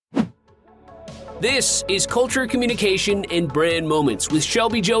This is Culture, Communication, and Brand Moments with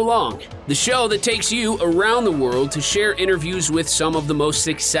Shelby Joe Long, the show that takes you around the world to share interviews with some of the most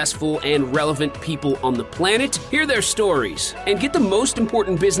successful and relevant people on the planet, hear their stories, and get the most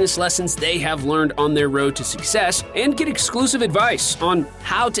important business lessons they have learned on their road to success, and get exclusive advice on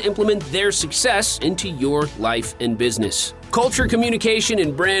how to implement their success into your life and business. Culture, Communication,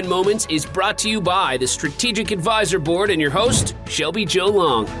 and Brand Moments is brought to you by the Strategic Advisor Board and your host, Shelby Joe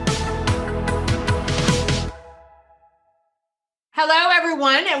Long. Hello,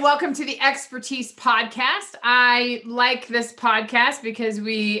 everyone, and welcome to the Expertise Podcast. I like this podcast because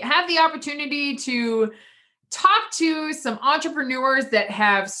we have the opportunity to talk to some entrepreneurs that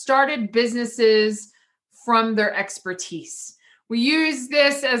have started businesses from their expertise. We use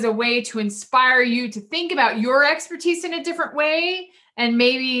this as a way to inspire you to think about your expertise in a different way and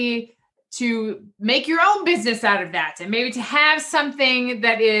maybe to make your own business out of that and maybe to have something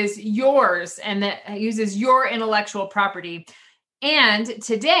that is yours and that uses your intellectual property. And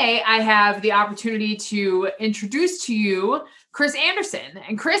today I have the opportunity to introduce to you Chris Anderson.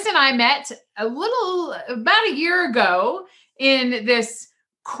 And Chris and I met about a year ago in this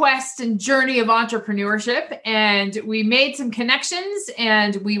quest and journey of entrepreneurship. And we made some connections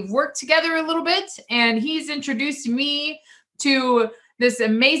and we've worked together a little bit. And he's introduced me to this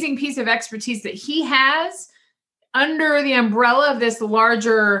amazing piece of expertise that he has under the umbrella of this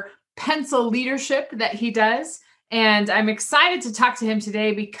larger Pencil leadership that he does. And I'm excited to talk to him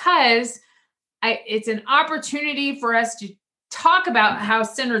today because it's an opportunity for us to talk about how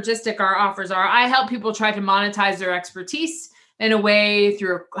synergistic our offers are. I help people try to monetize their expertise in a way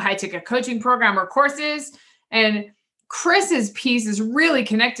through a high-ticket coaching program or courses. And Chris's piece is really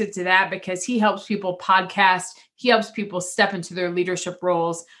connected to that because he helps people podcast. He helps people step into their leadership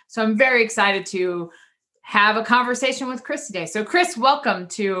roles. So I'm very excited to have a conversation with Chris today. So Chris, welcome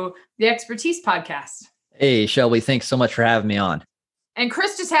to the Expertise Podcast. Hey, Shelby, thanks so much for having me on. And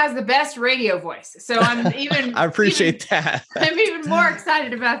Chris just has the best radio voice. So I'm even I appreciate that. I'm even more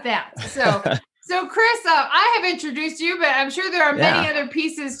excited about that. So Chris, I have introduced you, but I'm sure there are many other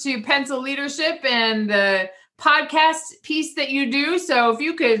pieces to Pencil leadership and the podcast piece that you do. So if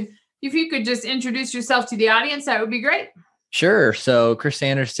you could just introduce yourself to the audience, that would be great. Sure. So Chris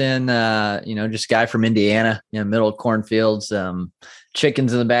Anderson, just guy from Indiana, middle of cornfields,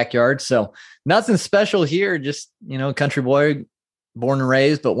 chickens in the backyard. So nothing special here, just, country boy, born and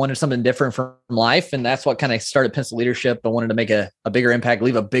raised, but wanted something different from life. And that's what kind of started Pencil Leadership. I wanted to make a bigger impact,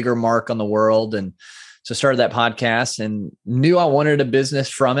 leave a bigger mark on the world. And so started that podcast and knew I wanted a business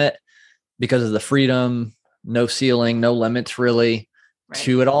from it because of the freedom, no ceiling, no limits really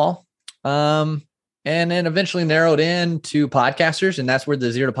to it all. And then eventually narrowed in to podcasters. And that's where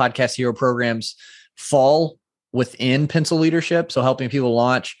the Zero to Podcast Hero programs fall within Pencil Leadership. So helping people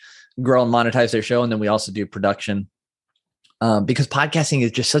launch, grow, and monetize their show. And then we also do production because podcasting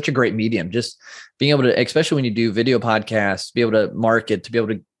is just such a great medium. Just being able to, especially when you do video podcasts, be able to market, to be able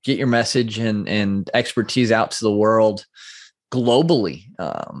to get your message and expertise out to the world globally.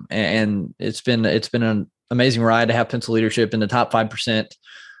 And it's been an amazing ride to have Pencil Leadership in the top 5%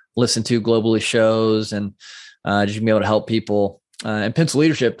 listen to globally shows and just be able to help people. And Pencil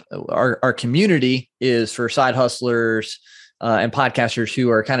Leadership, our community is for side hustlers and podcasters who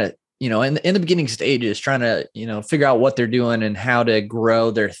are kind of, in the beginning stages, trying to, figure out what they're doing and how to grow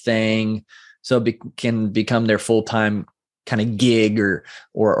their thing so it can become their full-time kind of gig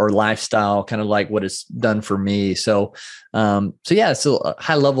or lifestyle, kind of like what it's done for me. So it's a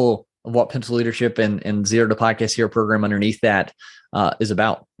high level of what Pencil Leadership and Zero to Podcast Hero program underneath that is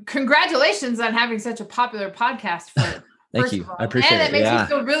about. Congratulations on having such a popular podcast. Thank you. I appreciate it. And it makes me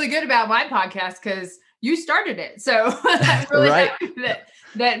feel really good about my podcast because you started it. So I'm really happy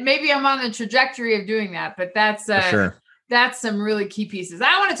that maybe I'm on the trajectory of doing that. But that's some really key pieces.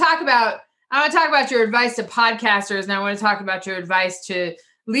 I want to talk about your advice to podcasters, and I want to talk about your advice to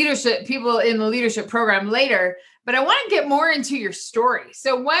leadership people in the leadership program later. But I want to get more into your story.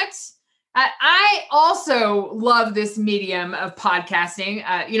 So I also love this medium of podcasting.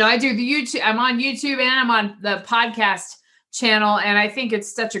 I do the YouTube. I'm on YouTube and I'm on the podcast channel. And I think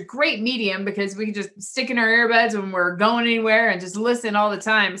it's such a great medium because we can just stick in our earbuds when we're going anywhere and just listen all the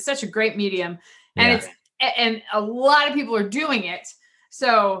time. It's such a great medium. And and a lot of people are doing it.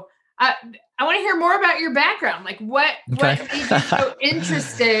 So I want to hear more about your background. Like what made you so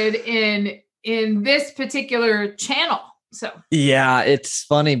interested in this particular channel? So, yeah, it's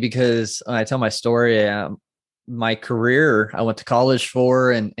funny because when I tell my story, my career I went to college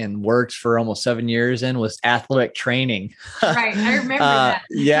for and worked for almost 7 years in was athletic training. Right. I remember that.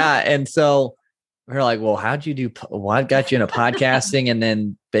 Yeah. And so we're like, well, how'd you do? What got you into podcasting? And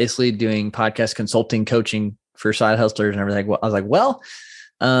then basically doing podcast consulting, coaching for side hustlers and everything. Well, I was like, well,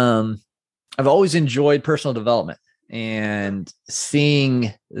 I've always enjoyed personal development and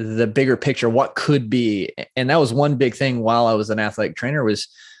seeing the bigger picture, what could be. And that was one big thing while I was an athletic trainer, was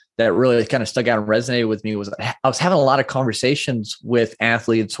that really kind of stuck out and resonated with me, was I was having a lot of conversations with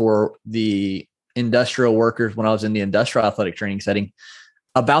athletes or the industrial workers when I was in the industrial athletic training setting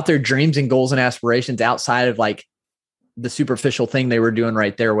about their dreams and goals and aspirations outside of like the superficial thing they were doing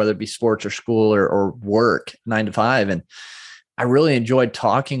right there, whether it be sports or school or work 9 to 5. And I really enjoyed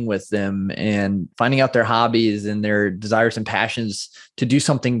talking with them and finding out their hobbies and their desires and passions to do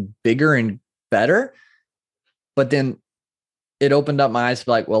something bigger and better. But then it opened up my eyes to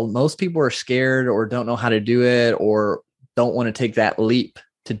be like, well, most people are scared or don't know how to do it or don't want to take that leap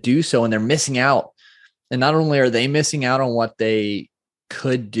to do so. And they're missing out. And not only are they missing out on what they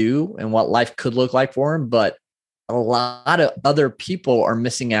could do and what life could look like for them, but a lot of other people are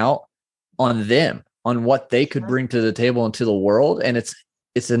missing out on them, on what they could bring to the table and to the world. And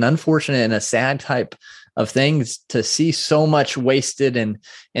it's an unfortunate and a sad type of things to see so much wasted and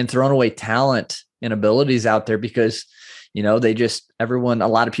thrown away talent and abilities out there because, you know, a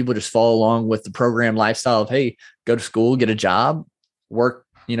lot of people just follow along with the program lifestyle of, hey, go to school, get a job, work,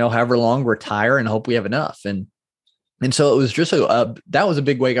 you know, however long, retire and hope we have enough. And so it was just that was a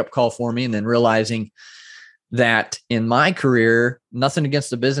big wake up call for me. And then realizing that in my career, nothing against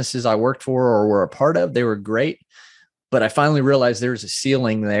the businesses I worked for or were a part of, they were great. But I finally realized there was a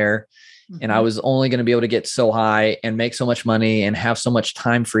ceiling there and I was only going to be able to get so high and make so much money and have so much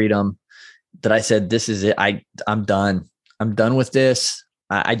time freedom that I said, this is it. I'm done. I'm done with this.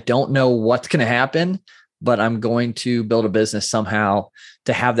 I don't know what's going to happen, but I'm going to build a business somehow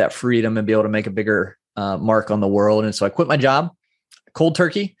to have that freedom and be able to make a bigger mark on the world. And so I quit my job, cold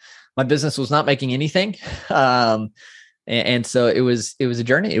turkey. My business was not making anything. And so it was a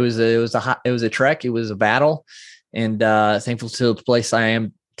journey. It was a trek. It was a battle, and thankful to the place I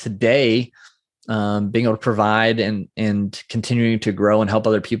am today, being able to provide and continuing to grow and help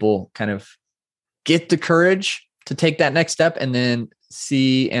other people kind of get the courage to take that next step and then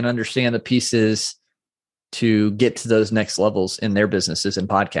see and understand the pieces to get to those next levels in their businesses and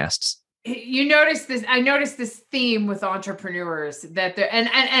podcasts. You notice this. I noticed this theme with entrepreneurs that they're, and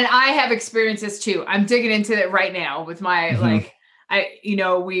I have experienced this too. I'm digging into it right now with my,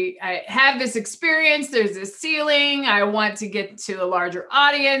 I have this experience. There's a ceiling. I want to get to a larger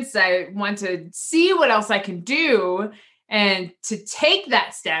audience. I want to see what else I can do and to take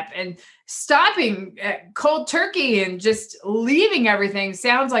that step, and stopping at cold turkey and just leaving everything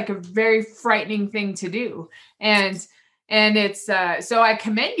sounds like a very frightening thing to do. And it's, so I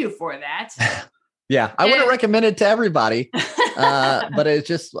commend you for that. Yeah. I wouldn't recommend it to everybody. But it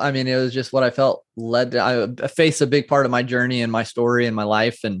was just what I felt led to. I faced a big part of my journey and my story and my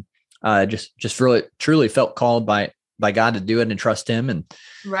life. And, just really, truly felt called by God to do it and trust him and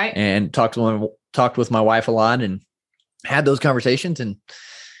talked with my wife a lot and had those conversations and,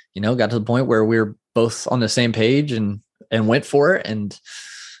 you know, got to the point where we were both on the same page and went for it. And,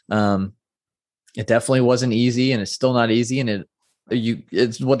 it definitely wasn't easy, and it's still not easy. And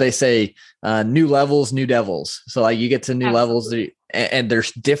it's what they say, new levels, new devils. So like you get to new levels and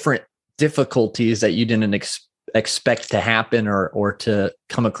there's different difficulties that you didn't expect to happen or to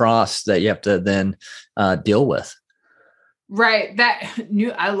come across that you have to then deal with. Right.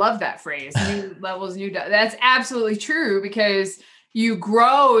 I love that phrase. New levels, that's absolutely true, because you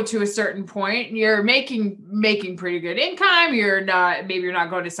grow to a certain point and you're making pretty good income. Maybe you're not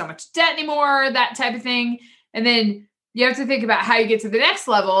going to so much debt anymore, that type of thing. And then you have to think about how you get to the next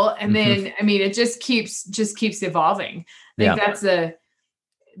level. And then, it just keeps evolving. I think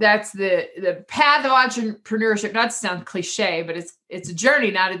that's the path of entrepreneurship. Not to sound cliche, but it's a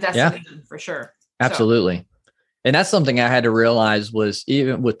journey, not a destination for sure. Absolutely. So. And that's something I had to realize was,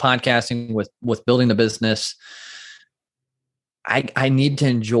 even with podcasting, with building the business, I need to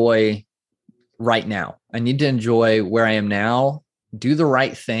enjoy right now. I need to enjoy where I am now, do the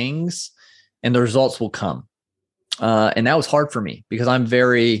right things, and the results will come. And that was hard for me because I'm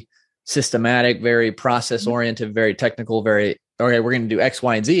very systematic, very process oriented, very technical, okay, we're going to do X,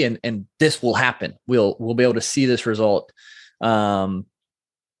 Y, and Z, and this will happen. We'll be able to see this result. And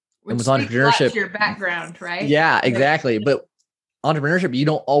with entrepreneurship, your background, right? Yeah, exactly. But entrepreneurship, you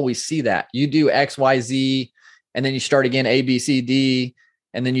don't always see that. You do X, Y, Z, and then you start again, A, B, C, D,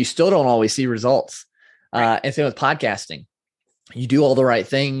 and then you still don't always see results. And same with podcasting. You do all the right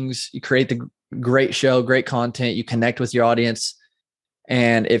things. You create the great show, great content. You connect with your audience.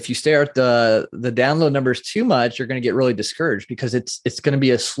 And if you stare at the download numbers too much, you're going to get really discouraged because it's going to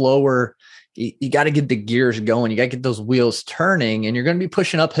be a slower you got to get the gears going. You got to get those wheels turning, and you're going to be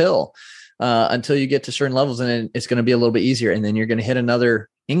pushing uphill until you get to certain levels, and then it's going to be a little bit easier. And then you're going to hit another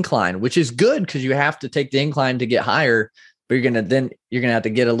incline, which is good because you have to take the incline to get higher, but you're going to have to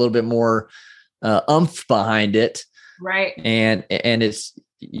get a little bit more oomph behind it. Right. And it's,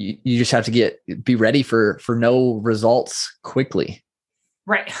 you just have to be ready for no results quickly.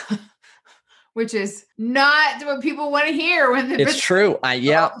 Right. Which is not what people want to hear when it's true.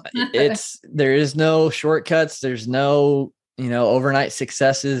 There is no shortcuts. There's no, overnight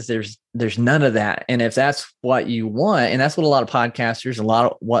successes. There's none of that. And if that's what you want, and that's what a lot of podcasters,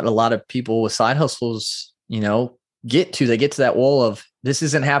 a lot of people with side hustles, get to, they get to that wall of, this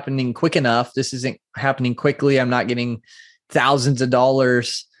isn't happening quick enough. This isn't happening quickly. I'm not getting thousands of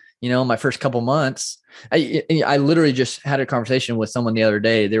dollars, my first couple months. I literally just had a conversation with someone the other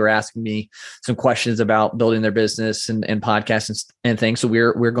day. They were asking me some questions about building their business and podcasts and things. So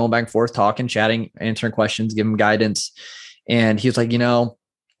we're going back and forth, talking, chatting, answering questions, giving guidance. And he was like, and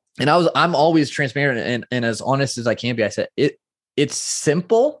I'm always transparent and as honest as I can be. I said, it's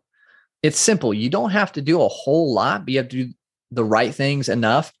simple. It's simple. You don't have to do a whole lot, but you have to do the right things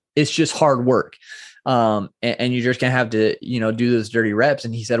enough. It's just hard work. And you're just going to have to, do those dirty reps.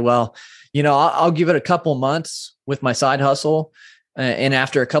 And he said, well, I'll give it a couple months with my side hustle. And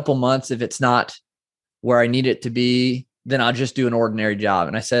after a couple months, if it's not where I need it to be, then I'll just do an ordinary job.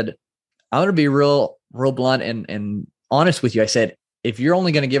 And I said, I'm going to be real blunt and honest with you. I said, if you're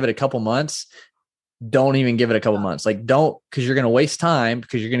only going to give it a couple months, don't even give it a couple months. Like don't, because you're going to waste time,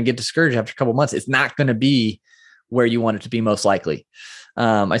 because you're going to get discouraged after a couple months. It's not going to be where you want it to be most likely.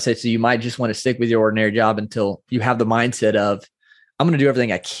 I said, so you might just want to stick with your ordinary job until you have the mindset of, I'm going to do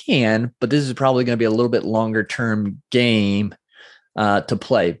everything I can, but this is probably going to be a little bit longer term game to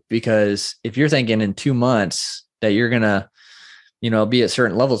play. Because if you're thinking in 2 months that you're going to, be at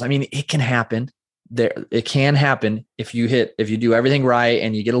certain levels, I mean, it can happen. It can happen if you do everything right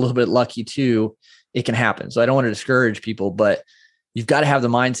and you get a little bit lucky too, it can happen. So I don't want to discourage people, but you've got to have the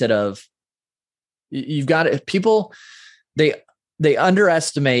mindset of, people, they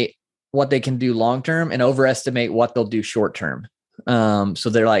underestimate what they can do long-term and overestimate what they'll do short-term. So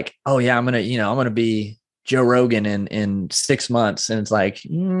they're like, oh yeah, I'm going to be Joe Rogan in 6 months. And it's like,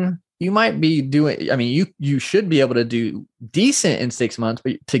 you might be doing, I mean, you should be able to do decent in 6 months,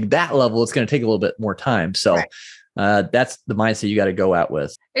 but to that level, it's going to take a little bit more time. So right. That's the mindset you got to go out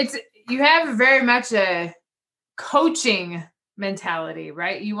with. You have very much a coaching mentality,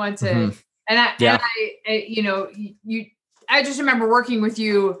 right? You want to, I just remember working with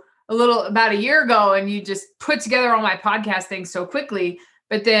you about a year ago, and you just put together all my podcast things so quickly.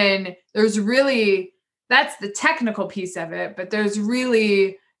 But then there's really, that's the technical piece of it, but there's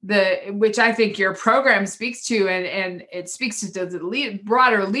really which I think your program speaks to, and it speaks to the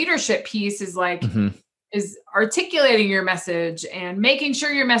broader leadership piece is like, is articulating your message and making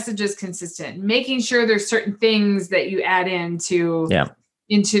sure your message is consistent, making sure there's certain things that you add into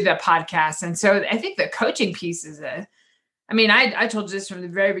the podcast. And so I think the coaching piece is I told you this from the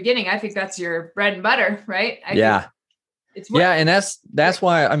very beginning. I think that's your bread and butter, right? And that's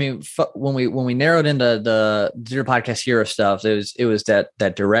why, I mean, when we narrowed into the Zero Podcast Hero stuff, it was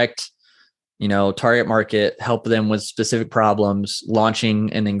that direct, target market, help them with specific problems,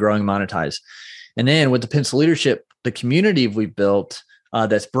 launching and then growing, monetize. And then with the Pencil Leadership, the community we've built,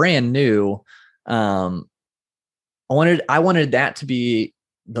 that's brand new. I wanted that to be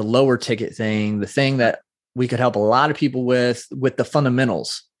the lower ticket thing, the thing that we could help a lot of people with the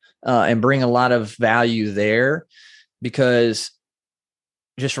fundamentals, and bring a lot of value there. Because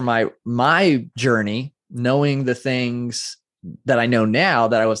just from my journey, knowing the things that I know now,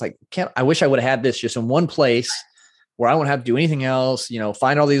 that I was like, I wish I would have had this just in one place where I wouldn't have to do anything else,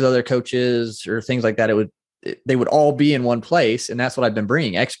 find all these other coaches or things like that. They would all be in one place. And that's what I've been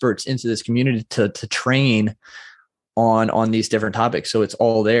bringing experts into this community to train on these different topics. So it's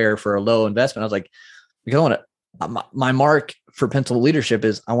all there for a low investment. I was like, because my mark for Pencil Leadership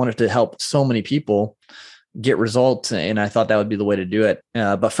is I wanted to help so many people get results. And I thought that would be the way to do it.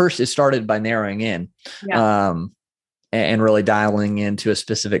 But first it started by narrowing in, and really dialing into a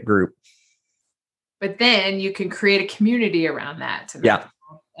specific group. But then you can create a community around that.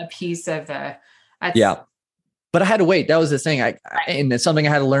 A piece of the, but I had to wait. That was the thing. And it's something I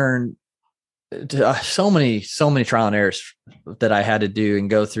had to learn. So many trial and errors that I had to do and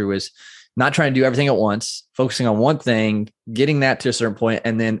go through is not trying to do everything at once, focusing on one thing, getting that to a certain point,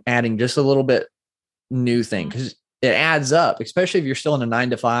 and then adding just a little bit new thing, because it adds up, especially if you're still in a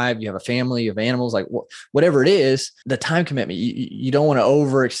 9-to-5, you have a family, you have animals, like whatever it is, the time commitment, you don't want to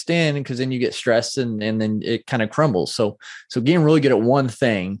overextend, because then you get stressed and then it kind of crumbles. So getting really good at one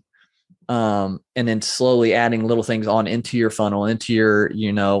thing And then slowly adding little things on into your funnel, into your,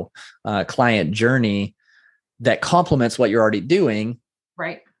 client journey that complements what you're already doing.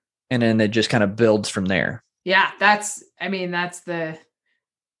 Right. And then it just kind of builds from there. Yeah.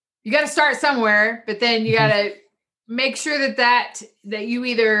 You got to start somewhere, but then you got to make sure that you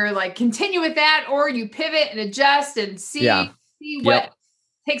either like continue with that or you pivot and adjust and see what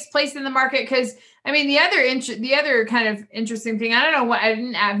takes place in the market. Cause I mean, the other kind of interesting thing, I don't know what,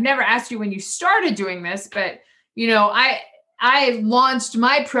 I've never asked you when you started doing this, but I launched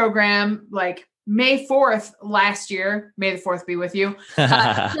my program like May 4th last year. May the 4th be with you.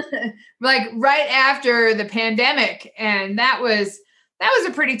 Like right after the pandemic. And that was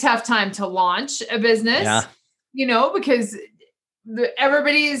a pretty tough time to launch a business, because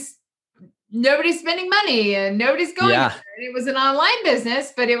nobody's spending money and nobody's going. And it was an online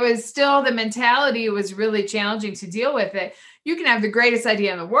business, but it was still, the mentality was really challenging to deal with it. You can have the greatest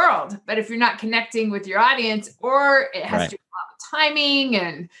idea in the world, but if you're not connecting with your audience, or it has to do with timing.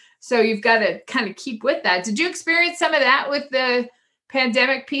 And so you've got to kind of keep with that. Did you experience some of that with the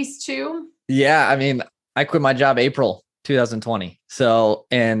pandemic piece too? Yeah. I mean, I quit my job April 2020. So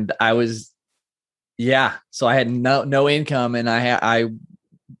I had no income, and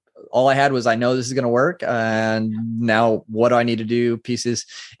all I had was, I know this is going to work. And now what do I need to do? Pieces.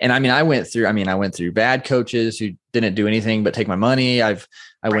 And I mean, I went through bad coaches who didn't do anything but take my money. I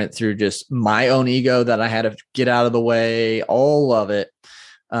went through just my own ego that I had to get out of the way, all of it.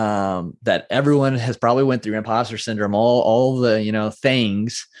 That everyone has probably went through, imposter syndrome, all the,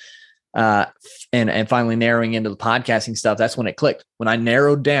 things, and finally narrowing into the podcasting stuff. That's when it clicked. When I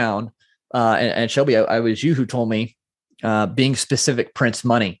narrowed down, and Shelby, I was you who told me, being specific prints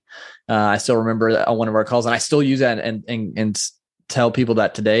money. I still remember that on one of our calls, and I still use that and tell people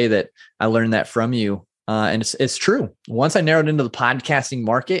that today, that I learned that from you. And it's true. Once I narrowed into the podcasting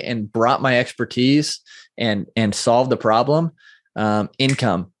market and brought my expertise and solved the problem,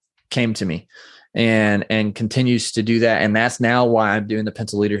 income came to me and continues to do that. And that's now why I'm doing the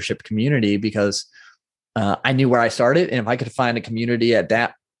Pencil Leadership Community, because I knew where I started. And if I could find a community at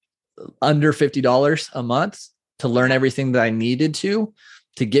that under $50 a month to learn everything that I needed to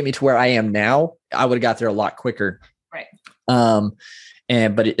get me to where I am now, I would have got there a lot quicker. Right.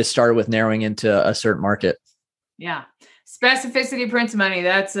 But it started with narrowing into a certain market. Yeah. Specificity prints money.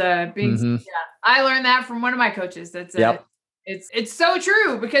 That's a big, I learned that from one of my coaches. It's so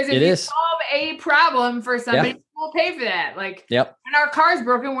true, because if you solve a problem for somebody, will pay for that. Like, when our car's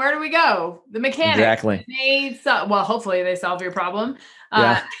broken, where do we go? The mechanic. Exactly. Hopefully they solve your problem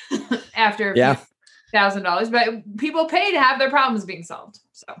after $1,000, but people pay to have their problems being solved.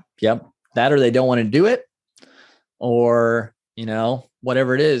 So, that, or they don't want to do it, or,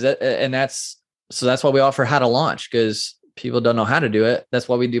 whatever it is. And that's why we offer how to launch, because people don't know how to do it. That's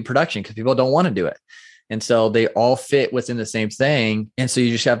why we do production, because people don't want to do it. And so they all fit within the same thing. And so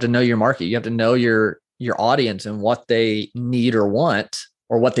you just have to know your market. You have to know your audience and what they need or want,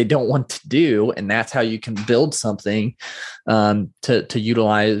 or what they don't want to do. And that's how you can build something to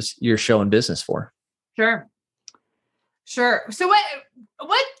utilize your show and business for. Sure. So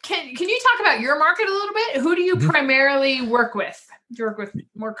what can you talk about your market a little bit? Who do you primarily work with? Do you work with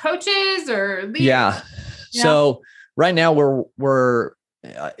more coaches or leaders? Yeah. So right now we're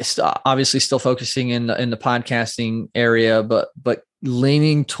obviously still focusing in the podcasting area, but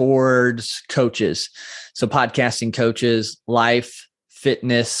leaning towards coaches. So podcasting coaches, life,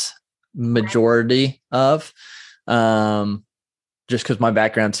 fitness, majority of, just because my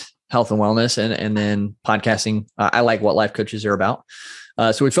background's health and wellness, and then podcasting. I like what life coaches are about.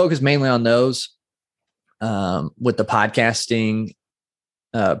 So we focus mainly on those, with the podcasting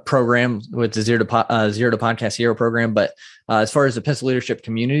program, with the Zero to Podcast Hero program. But as far as the Pencil Leadership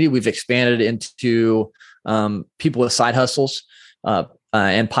Community, we've expanded into people with side hustles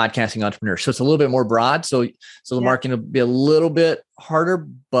and podcasting entrepreneurs. So it's a little bit more broad. So the marketing will be a little bit harder,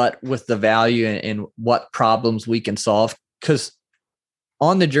 but with the value and what problems we can solve. Because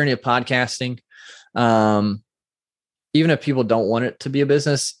on the journey of podcasting, even if people don't want it to be a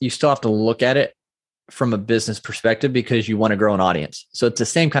business, you still have to look at it from a business perspective, because you want to grow an audience. So it's the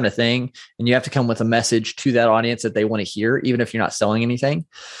same kind of thing. And you have to come with a message to that audience that they want to hear, even if you're not selling anything.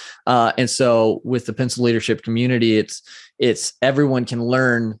 And so with the Pencil Leadership Community, it's everyone can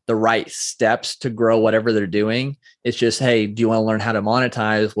learn the right steps to grow whatever they're doing. It's just, hey, do you want to learn how to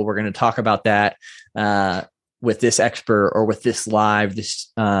monetize? Well, we're going to talk about that with this expert, or with this live,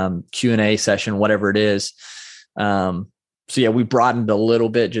 this Q&A session, whatever it is. So yeah, we broadened a little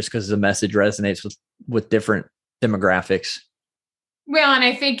bit just because the message resonates with different demographics. Well, and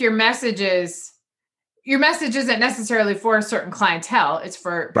I think your message isn't necessarily for a certain clientele. It's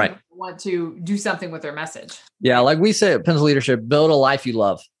for people who want to do something with their message. Yeah. Like we say at Pencil Leadership, build a life you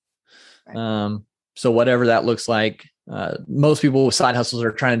love. Right. So whatever that looks like, most people with side hustles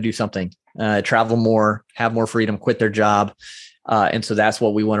are trying to do something, travel more, have more freedom, quit their job. And so that's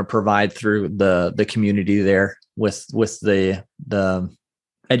what we want to provide through the community there with the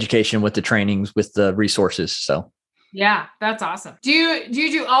education, with the trainings, with the resources. So. Yeah, that's awesome. Do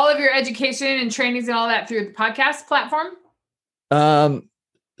you do all of your education and trainings and all that through the podcast platform?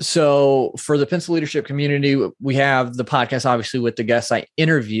 So for the Pencil Leadership community, we have the podcast, obviously, with the guests I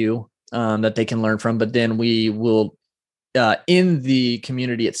interview, that they can learn from, but then we will, in the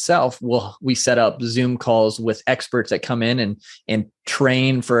community itself, we set up Zoom calls with experts that come in and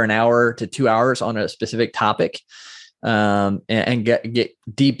train for an hour to 2 hours on a specific topic, and get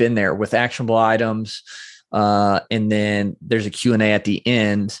deep in there with actionable items. And then there's a Q&A at the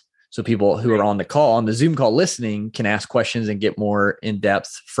end. So people who are on the Zoom call listening can ask questions and get more in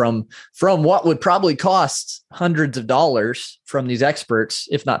depth from what would probably cost hundreds of dollars from these experts,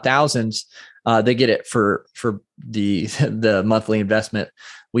 if not thousands. They get it for the monthly investment.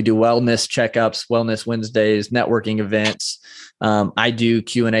 We do wellness checkups, wellness Wednesdays, networking events. I do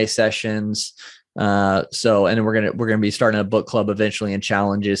Q&A sessions. And then we're going to be starting a book club eventually, and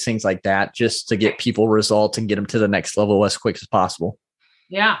challenges, things like that, just to get people results and get them to the next level as quick as possible.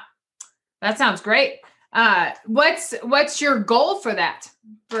 Yeah, that sounds great. What's your goal for that,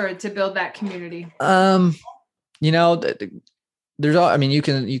 to build that community? There's you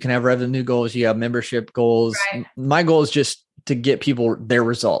can have revenue goals. You have membership goals. Right. My goal is just to get people their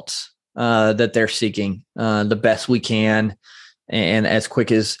results, that they're seeking, the best we can. And as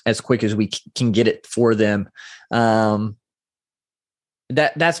quick as we can get it for them. That's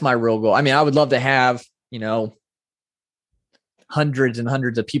my real goal. I mean, I would love to have, hundreds and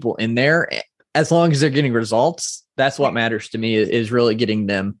hundreds of people in there, as long as they're getting results. That's what matters to me, is really getting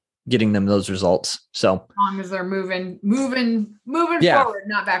them those results. So as long as they're moving forward,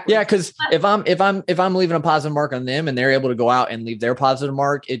 not backwards. Yeah. Cause if I'm leaving a positive mark on them and they're able to go out and leave their positive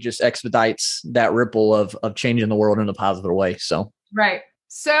mark, it just expedites that ripple of changing the world in a positive way. So. Right.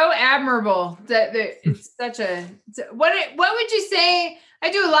 So admirable that it's such what would you say? I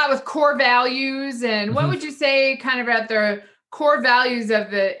do a lot with core values, and what would you say kind of at the core values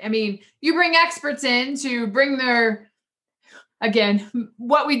of you bring experts in to bring again,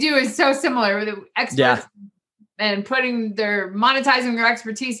 what we do is so similar with the experts and monetizing their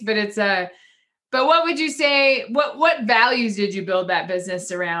expertise, but but what would you say, what values did you build that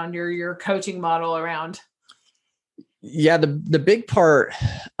business around, your coaching model around? Yeah, the big part,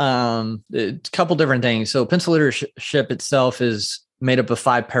 it's a couple different things. So Pencil Leadership itself is made up of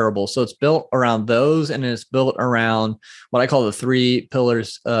 5 parables. So it's built around those, and it's built around what I call the 3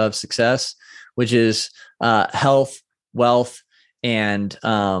 pillars of success, which is health, wealth, and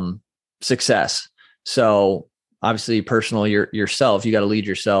success. So obviously personal, yourself, you got to lead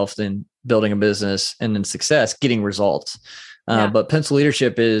yourself, then building a business, and then success, getting results. But Pencil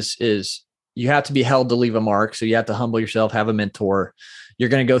Leadership is you have to be held to leave a mark. So you have to humble yourself, have a mentor. You're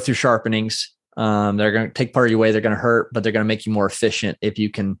going to go through sharpenings. They're going to take part of your way. They're going to hurt, but they're going to make you more efficient if you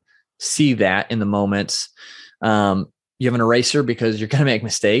can see that in the moments. You have an eraser because you're going to make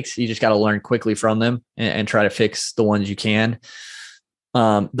mistakes. You just got to learn quickly from them and try to fix the ones you can.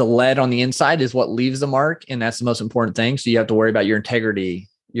 The lead on the inside is what leaves the mark, and that's the most important thing. So you have to worry about your integrity,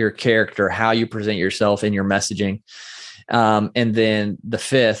 your character, how you present yourself in your messaging. And then the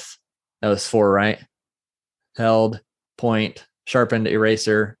 5th, that was 4, right? Held, point, sharpened,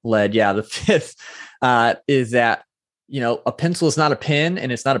 eraser, lead. Yeah, the 5th is that, a pencil is not a pen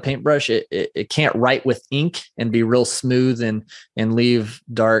and it's not a paintbrush. It can't write with ink and be real smooth and leave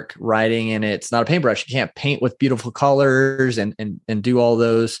dark writing. And it's not a paintbrush. You can't paint with beautiful colors and do all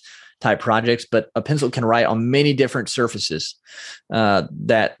those type projects. But a pencil can write on many different surfaces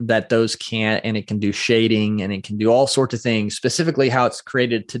that those can't, and it can do shading, and it can do all sorts of things, specifically how it's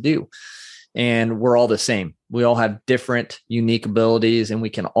created to do. And we're all the same. We all have different, unique abilities, and we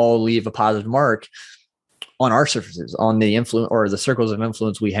can all leave a positive mark on our surfaces, on the influence or the circles of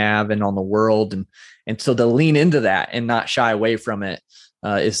influence we have, and on the world. And so to lean into that and not shy away from it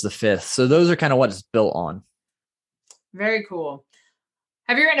is the 5th. So those are kind of what it's built on. Very cool.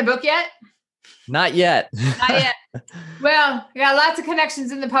 Have you written a book yet? Not yet. Not yet. Well, you got lots of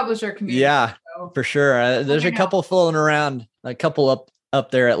connections in the publisher community. Yeah, so. For sure. There's a couple floating around, a couple up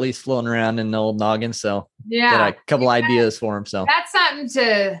there at least floating around in the old noggin. So got a couple ideas for them. So that's something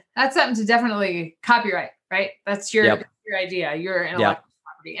to definitely copyright, right? That's your idea, your intellectual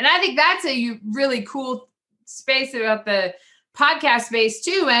property. And I think that's a really cool space about the podcast space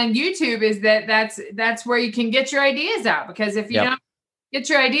too. And YouTube is that's where you can get your ideas out, because if you don't get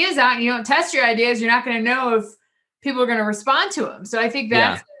your ideas out and you don't test your ideas, you're not going to know if people are going to respond to them. So I think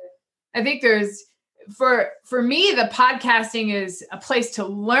I think there's, for me, the podcasting is a place to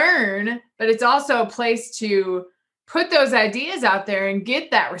learn, but it's also a place to put those ideas out there and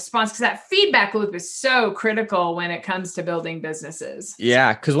get that response, because that feedback loop is so critical when it comes to building businesses.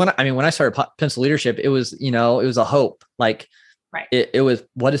 Yeah. Cause when I started Pencil Leadership, it was, it was a hope. Like it was,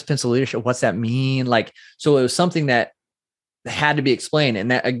 what is Pencil Leadership? What's that mean? Like, so it was something that had to be explained.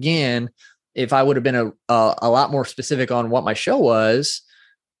 And that, again, if I would have been a lot more specific on what my show was,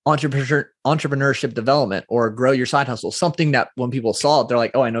 entrepreneurship development or grow your side hustle, something that when people saw it, they're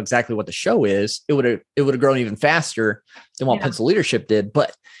like, oh, I know exactly what the show is. It would have grown even faster than what Pencil Leadership did.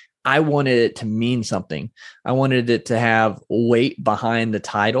 But I wanted it to mean something. I wanted it to have weight behind the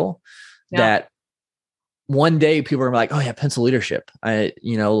title that one day people are like, oh yeah, Pencil Leadership. Have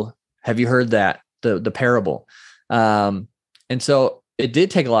you heard that? The parable. And so it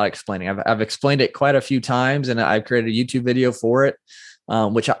did take a lot of explaining. I've explained it quite a few times, and I've created a YouTube video for it.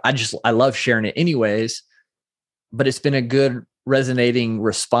 Which I love sharing it anyways, but it's been a good resonating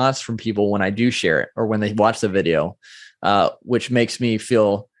response from people when I do share it or when they watch the video, which makes me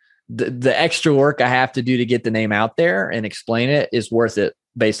feel the extra work I have to do to get the name out there and explain it is worth it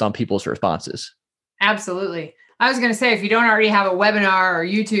based on people's responses. Absolutely. I was going to say, if you don't already have a webinar or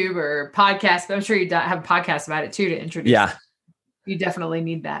YouTube or podcast, but I'm sure you have a podcast about it too to introduce. Yeah. You definitely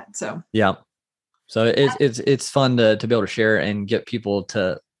need that. So, yeah. So it's fun to be able to share and get people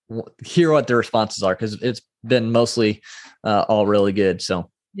to hear what their responses are, because it's been mostly all really good. So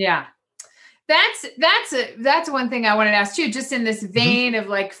yeah, that's one thing I wanted to ask too. Just in this vein of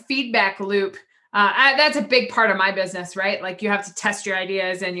like feedback loop, that's a big part of my business, right? Like you have to test your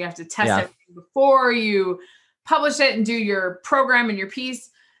ideas and you have to test everything before you publish it and do your program and your piece.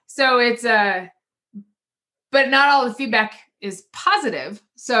 So it's but not all the feedback is positive.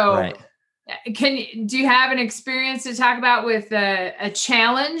 So. Right. Do you have an experience to talk about with a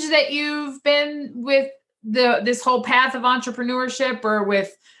challenge that you've been with this whole path of entrepreneurship, or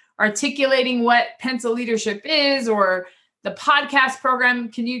with articulating what Pencil Leadership is, or the podcast program?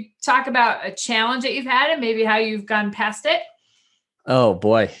 Can you talk about a challenge that you've had and maybe how you've gone past it? Oh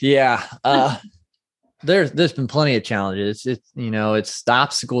boy. Yeah. There's been plenty of challenges. It's the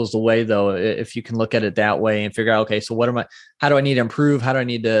obstacle is the way, though, if you can look at it that way and figure out, okay, so how do I need to improve? How do I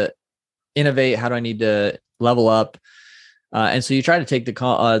need to innovate? How do I need to level up? And so you try to take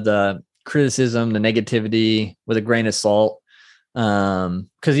the criticism, the negativity with a grain of salt.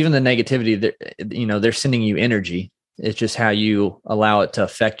 Because even the negativity, they're sending you energy. It's just how you allow it to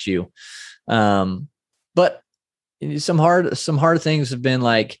affect you. But some hard things have been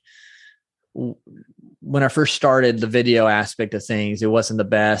like, when I first started the video aspect of things, it wasn't the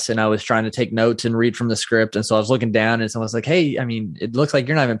best. And I was trying to take notes and read from the script. And so I was looking down and someone's like, hey, it looks like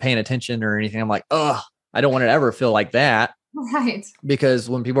you're not even paying attention or anything. I'm like, oh, I don't want it to ever feel like that. Right. Because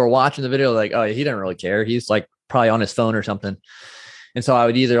when people are watching the video, like, oh, he doesn't really care. He's like probably on his phone or something. And so I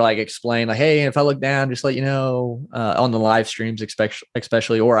would either like explain like, hey, if I look down, just let you know, on the live streams,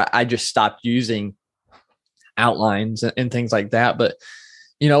 especially, or I just stopped using outlines and things like that. But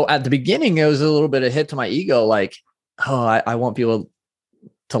at the beginning, it was a little bit of hit to my ego. Like, oh, I want people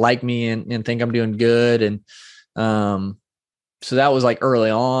to like me and think I'm doing good. And so that was like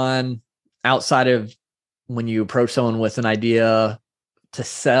early on. Outside of when you approach someone with an idea to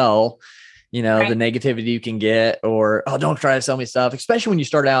sell, right. The negativity you can get, or, oh, don't try to sell me stuff, especially when you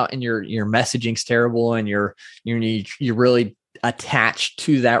start out and your messaging's terrible and you're really attached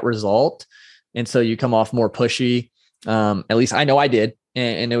to that result. And so you come off more pushy. At least I know I did.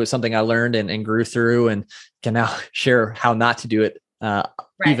 And it was something I learned and grew through, and can now share how not to do it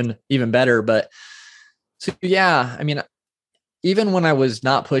right. even better. But so, yeah, even when I was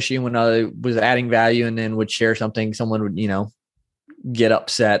not pushy, when I was adding value and then would share something, someone would, get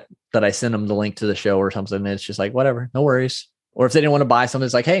upset that I send them the link to the show or something. And it's just like, whatever, no worries. Or if they didn't want to buy something,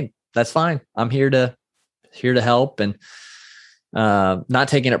 it's like, hey, that's fine. I'm here to help. And not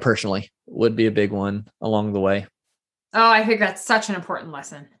taking it personally would be a big one along the way. Oh, I think that's such an important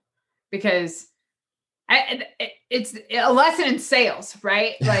lesson, because it's a lesson in sales,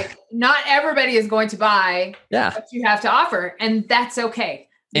 right? Like not everybody is going to buy what you have to offer, and that's okay.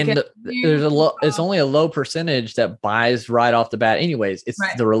 And it's only a low percentage that buys right off the bat anyways. It's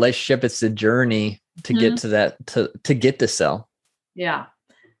the relationship. It's the journey to get to that, to get to sell. Yeah.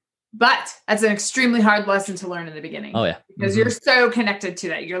 But that's an extremely hard lesson to learn in the beginning. Oh yeah. Because you're so connected to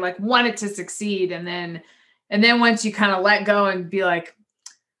that. You're like, want it to succeed. And then once you kind of let go and be like,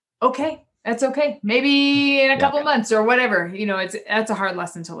 okay, That's okay. Maybe in a Yeah. couple months or whatever, that's a hard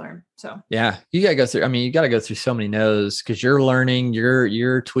lesson to learn. So Yeah, you gotta go through. I mean, you gotta go through so many no's because you're learning,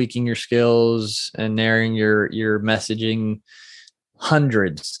 you're tweaking your skills and narrowing your messaging.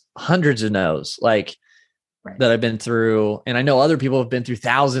 Hundreds of no's like right. that I've been through, and I know other people have been through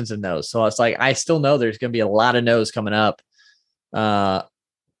thousands of no's. So it's like I still know there's gonna be a lot of no's coming up.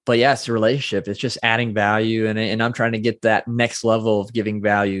 But yeah, it's a relationship. It's just adding value, and I'm trying to get that next level of giving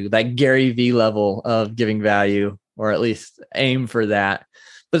value, that Gary V level of giving value, or at least aim for that.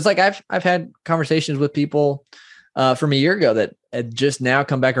 But it's like I've had conversations with people from a year ago that had just now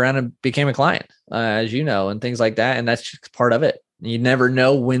come back around and became a client, as you know, and things like that. And that's just part of it. You never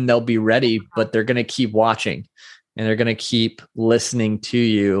know when they'll be ready, but they're going to keep watching and they're going to keep listening to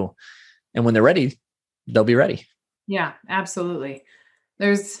you. And when they're ready, they'll be ready. Yeah, absolutely.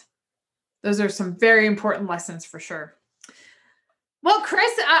 Those are some very important lessons for sure. Well,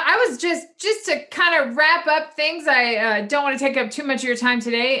 Chris, I was just to kind of wrap up things. I don't want to take up too much of your time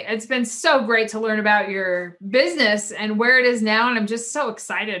today. It's been so great to learn about your business and where it is now. And I'm just so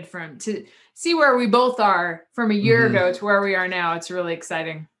excited to see where we both are from a year ago to where we are now. It's really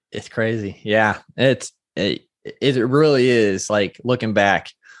exciting. It's crazy. Yeah, it really is, like looking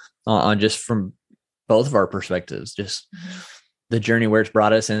back on just from both of our perspectives, just the journey where it's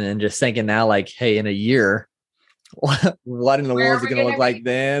brought us, and just thinking now, like, hey, in a year, what in the world is it going to look like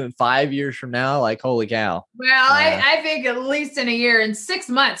then? 5 years from now, like, holy cow. Well, I think at least in a year, in 6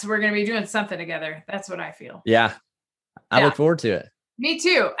 months, we're going to be doing something together. That's what I feel. Yeah. I look forward to it. Me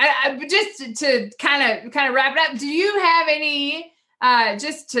too. Just to kind of wrap it up, do you have any,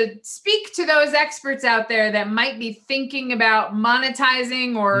 just to speak to those experts out there that might be thinking about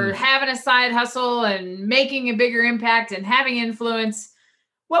monetizing or having a side hustle and making a bigger impact and having influence?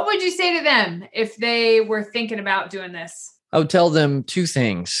 What would you say to them if they were thinking about doing this? I would tell them two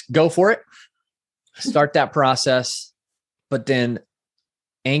things. Go for it. Start that process, but then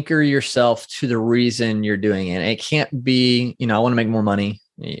anchor yourself to the reason you're doing it. It can't be, I want to make more money.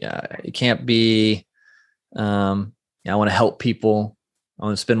 It can't be, I want to help people. I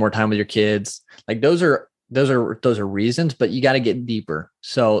want to spend more time with your kids. Like those are reasons, but you got to get deeper.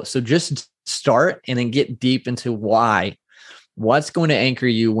 So just start and then get deep into what's going to anchor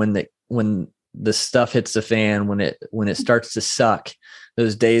you when the stuff hits the fan, when it starts to suck,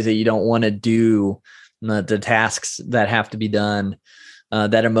 those days that you don't want to do the tasks that have to be done,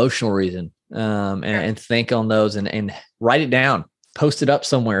 that emotional reason, and think on those and write it down, post it up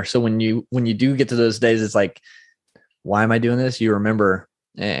somewhere. So when you do get to those days, it's like, why am I doing this? You remember,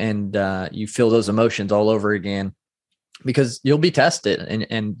 and you feel those emotions all over again, because you'll be tested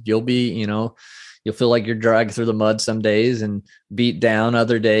and you'll be, you'll feel like you're dragged through the mud some days and beat down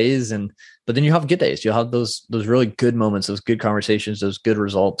other days. But then you have good days. You'll have those really good moments, those good conversations, those good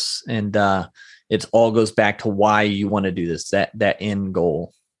results. And it all goes back to why you want to do this, that end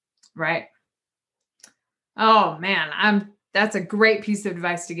goal. Right. Oh man, that's a great piece of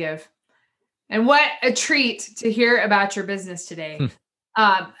advice to give. And what a treat to hear about your business today.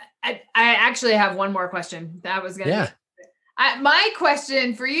 I actually have one more question. That was going to be my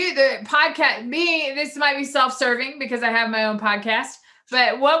question for you, the podcast, this might be self-serving because I have my own podcast,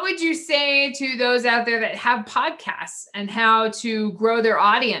 but what would you say to those out there that have podcasts and how to grow their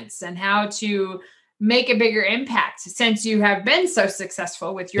audience and how to make a bigger impact? Since you have been so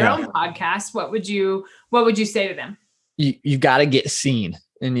successful with your own podcast, what would you say to them? You got to get seen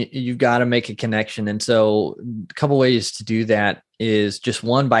and you've got to make a connection. And so a couple ways to do that is just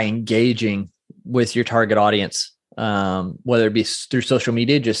one, by engaging with your target audience. Whether it be through social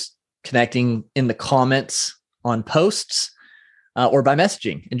media, just connecting in the comments on posts, or by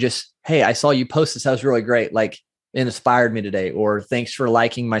messaging and just, hey, I saw you post this. That was really great. Like, it inspired me today, or thanks for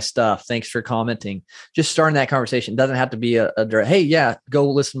liking my stuff. Thanks for commenting. Just starting that conversation. It doesn't have to be a direct, hey, yeah, go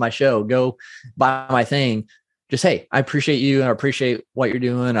listen to my show, go buy my thing. Just, hey, I appreciate you and I appreciate what you're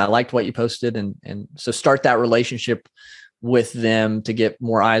doing. I liked what you posted. And so start that relationship with them to get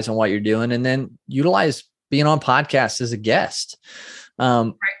more eyes on what you're doing, and then utilize being on podcasts as a guest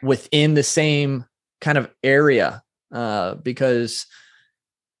within the same kind of area, because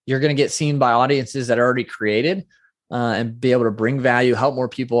you're going to get seen by audiences that are already created, and be able to bring value, help more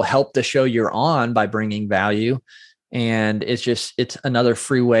people, help the show you're on by bringing value. And it's another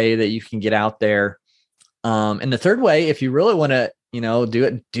free way that you can get out there. And the third way, if you really want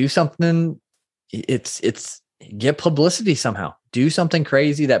to, do something, it's get publicity somehow, do something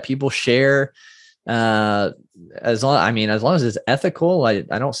crazy that people share. As long as it's ethical, I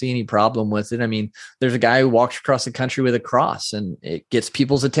don't see any problem with it. I mean, there's a guy who walks across the country with a cross and it gets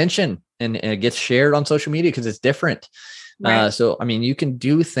people's attention and it gets shared on social media because it's different. Right. So, I mean, you can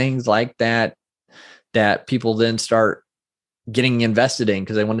do things like that people then start getting invested in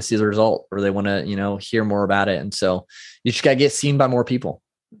because they want to see the result or they want to, hear more about it. And so you just got to get seen by more people.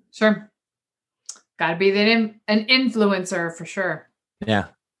 Sure. Got to be an influencer for sure. Yeah.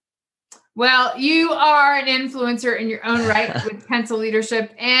 Well, you are an influencer in your own right with Pencil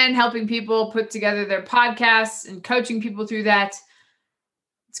Leadership and helping people put together their podcasts and coaching people through that.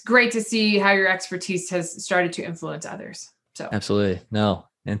 It's great to see how your expertise has started to influence others. So absolutely. No.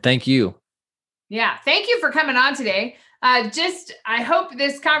 And thank you. Yeah. Thank you for coming on today. I hope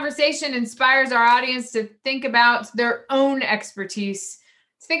this conversation inspires our audience to think about their own expertise,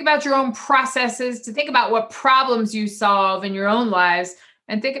 to think about your own processes, to think about what problems you solve in your own lives,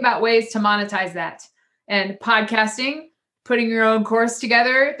 and think about ways to monetize that. And podcasting, putting your own course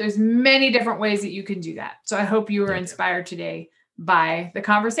together, there's many different ways that you can do that. So I hope you were inspired today by the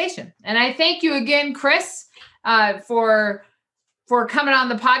conversation. And I thank you again, Chris, for coming on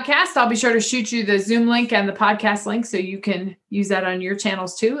the podcast. I'll be sure to shoot you the Zoom link and the podcast link so you can use that on your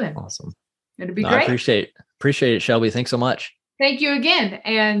channels too. And awesome. It'll be great. I appreciate it, Shelby. Thanks so much. Thank you again.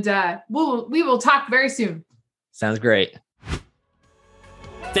 And we will talk very soon. Sounds great.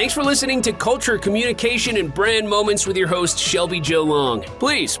 Thanks for listening to Culture, Communication, and Brand Moments with your host, Shelby Jo Long.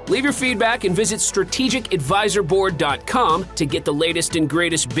 Please leave your feedback and visit strategicadvisorboard.com to get the latest and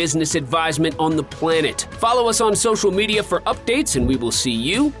greatest business advisement on the planet. Follow us on social media for updates, and we will see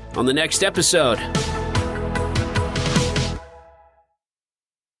you on the next episode.